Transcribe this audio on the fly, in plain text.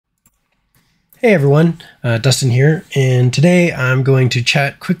Hey everyone, Dustin here, and today I'm going to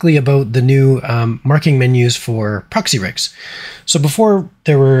chat quickly about the new marking menus for proxy rigs. So before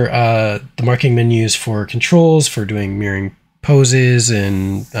there were the marking menus for controls, for doing mirroring poses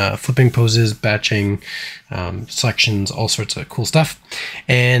and flipping poses, batching, selections, all sorts of cool stuff.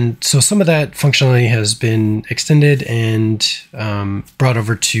 And so some of that functionality has been extended and brought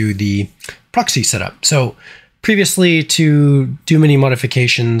over to the proxy setup. So previously, to do many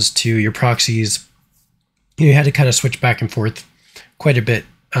modifications to your proxies, you had to kind of switch back and forth quite a bit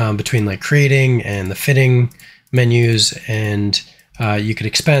between like creating and the fitting menus, and you could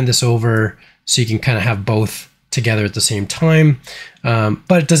expand this over so you can kind of have both together at the same time.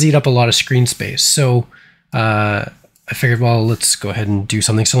 But it does eat up a lot of screen space. So I figured, well, let's go ahead and do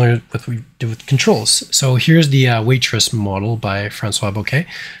something similar with what we did with controls. So here's the Waitress model by Francois Boquet.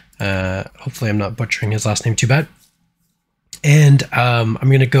 Hopefully I'm not butchering his last name too bad. And I'm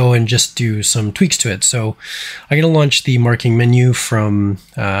going to go and just do some tweaks to it. So I'm going to launch the marking menu from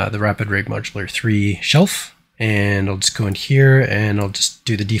the Rapid Rig Modular 3 shelf. And I'll just go in here and I'll just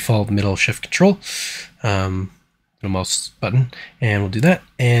do the default middle shift control, middle mouse button, and we'll do that.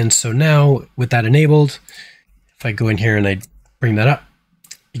 And so now with that enabled, if I go in here and I bring that up,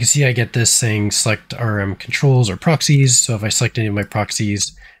 you can see I get this saying select RM controls or proxies. So if I select any of my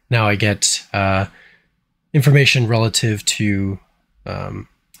proxies, now I get information relative to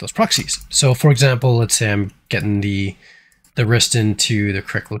those proxies. So for example, let's say I'm getting the wrist into the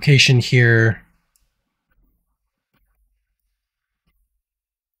correct location here.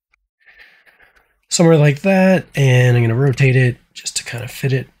 Somewhere like that. And I'm going to rotate it just to kind of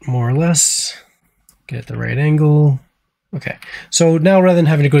fit it more or less. Get it the right angle. Okay. So now rather than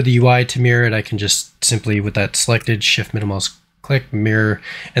having to go to the UI to mirror it, I can just simply with that selected shift middle mouse click mirror,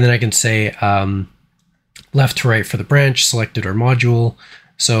 and then I can say left to right for the branch, selected or module.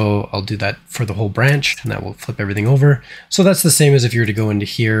 So I'll do that for the whole branch, and that will flip everything over. So that's the same as if you were to go into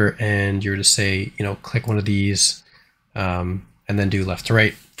here and you were to say, you know, click one of these and then do left to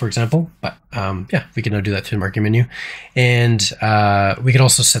right, for example. But yeah, we can now do that through the marking menu. And we can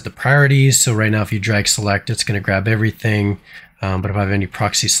also set the priorities. So right now, if you drag select, it's going to grab everything. But if I have any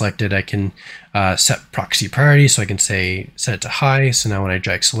proxy selected, I can set proxy priority. So I can say set it to high. So now when I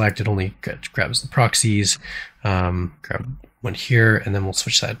drag select, it only grabs the proxies. Grab one here, and then we'll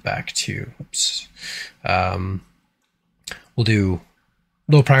switch that back to, oops. We'll do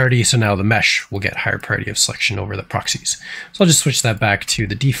low priority. So now the mesh will get higher priority of selection over the proxies. So I'll just switch that back to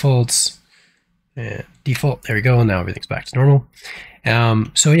the defaults. And default, there we go. Now everything's back to normal.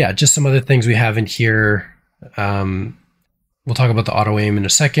 So yeah, just some other things we have in here. We'll talk about the auto aim in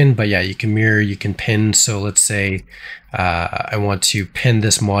a second, but yeah, you can mirror, you can pin. So let's say I want to pin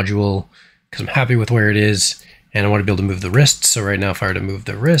this module because I'm happy with where it is and I want to be able to move the wrist. So right now, if I were to move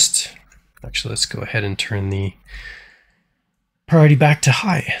the wrist, actually, let's go ahead and turn the priority back to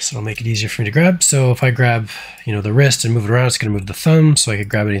high. So it'll make it easier for me to grab. So if I grab, you know, the wrist and move it around, it's going to move the thumb. So I could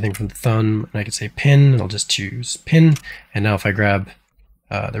grab anything from the thumb and I could say pin, and I'll just choose pin. And now if I grab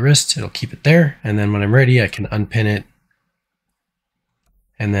the wrist, it'll keep it there. And then when I'm ready, I can unpin it.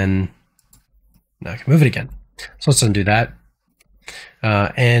 And then now I can move it again. So let's undo that.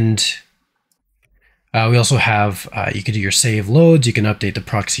 We also have, you can do your save loads. You can update the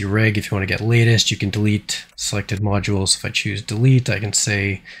proxy rig if you want to get latest. You can delete selected modules. If I choose delete, I can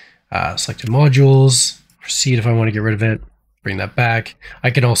say selected modules, proceed if I want to get rid of it, bring that back.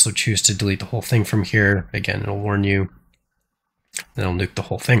 I can also choose to delete the whole thing from here. Again, it'll warn you. Then I'll nuke the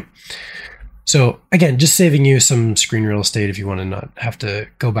whole thing. So again, just saving you some screen real estate if you want to not have to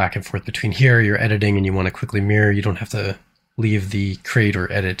go back and forth between here. You're editing and you want to quickly mirror. You don't have to leave the create or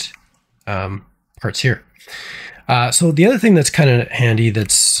edit parts here. So the other thing that's kind of handy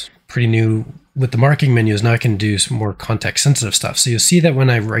that's pretty new with the marking menu is now I can do some more context sensitive stuff. So you'll see that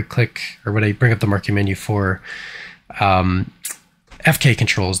when I right click or when I bring up the marking menu for FK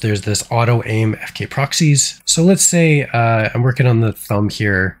controls, there's this auto aim FK proxies. So let's say I'm working on the thumb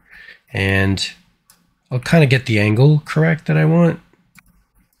here, and I'll kind of get the angle correct that I want.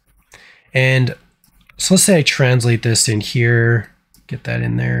 And so let's say I translate this in here, get that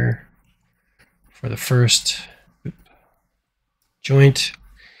in there for the first joint.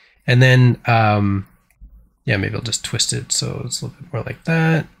 And then, yeah, maybe I'll just twist it so it's a little bit more like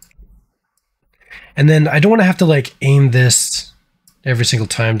that. And then I don't want to have to like aim this every single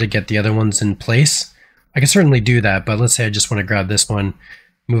time to get the other ones in place. I can certainly do that, but let's say I just want to grab this one,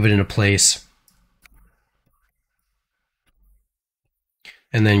 move it into place,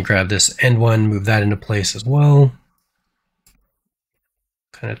 and then grab this end one, move that into place as well.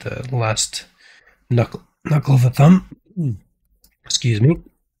 Kind of the last knuckle of the thumb. Excuse me.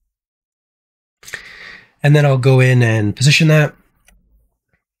 And then I'll go in and position that.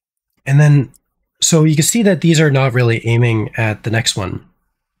 And then, so you can see that these are not really aiming at the next one.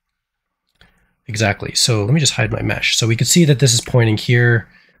 Exactly. So let me just hide my mesh. So we can see that this is pointing here.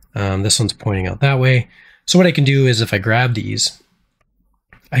 This one's pointing out that way. So what I can do is if I grab these,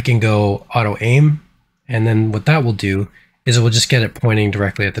 I can go auto aim. And then what that will do is it will just get it pointing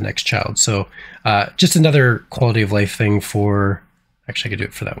directly at the next child. So just another quality of life thing for, actually I could do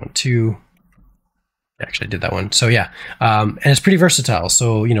it for that one too. Actually I did that one. So yeah, and it's pretty versatile.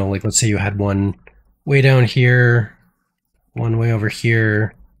 So, you know, like let's say you had one way down here, one way over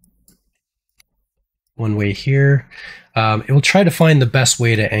here, one way here. It will try to find the best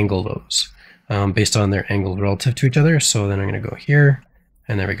way to angle those based on their angle relative to each other. So then I'm going to go here,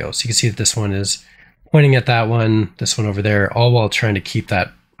 and there we go. So you can see that this one is pointing at that one, this one over there, all while trying to keep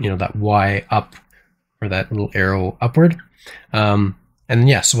that, you know, that Y up, or that little arrow upward. And then,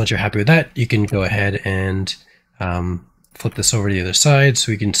 yeah, so once you're happy with that, you can go ahead and flip this over to the other side.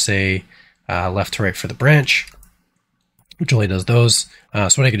 So we can say left to right for the branch, which only does those.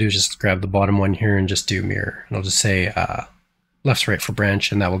 So what I can do is just grab the bottom one here and just do mirror. And I'll just say left to right for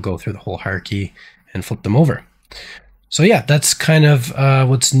branch, and that will go through the whole hierarchy and flip them over. So yeah, that's kind of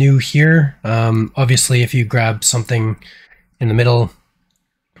what's new here. Obviously, if you grab something in the middle,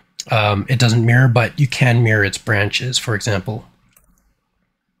 it doesn't mirror, but you can mirror its branches, for example.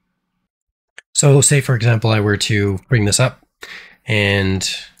 So say, for example, I were to bring this up and,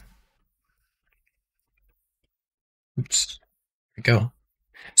 oops, there we go.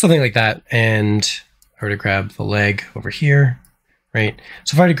 Something like that. And I were to grab the leg over here, right?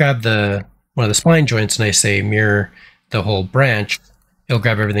 So if I were to grab one of the spline joints and I say mirror the whole branch, it'll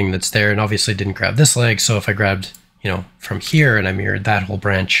grab everything that's there, and obviously didn't grab this leg. So if I grabbed, you know, from here and I mirrored that whole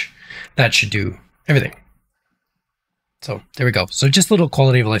branch, that should do everything. So there we go. So just little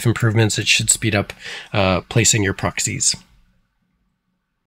quality of life improvements. It should speed up placing your proxies.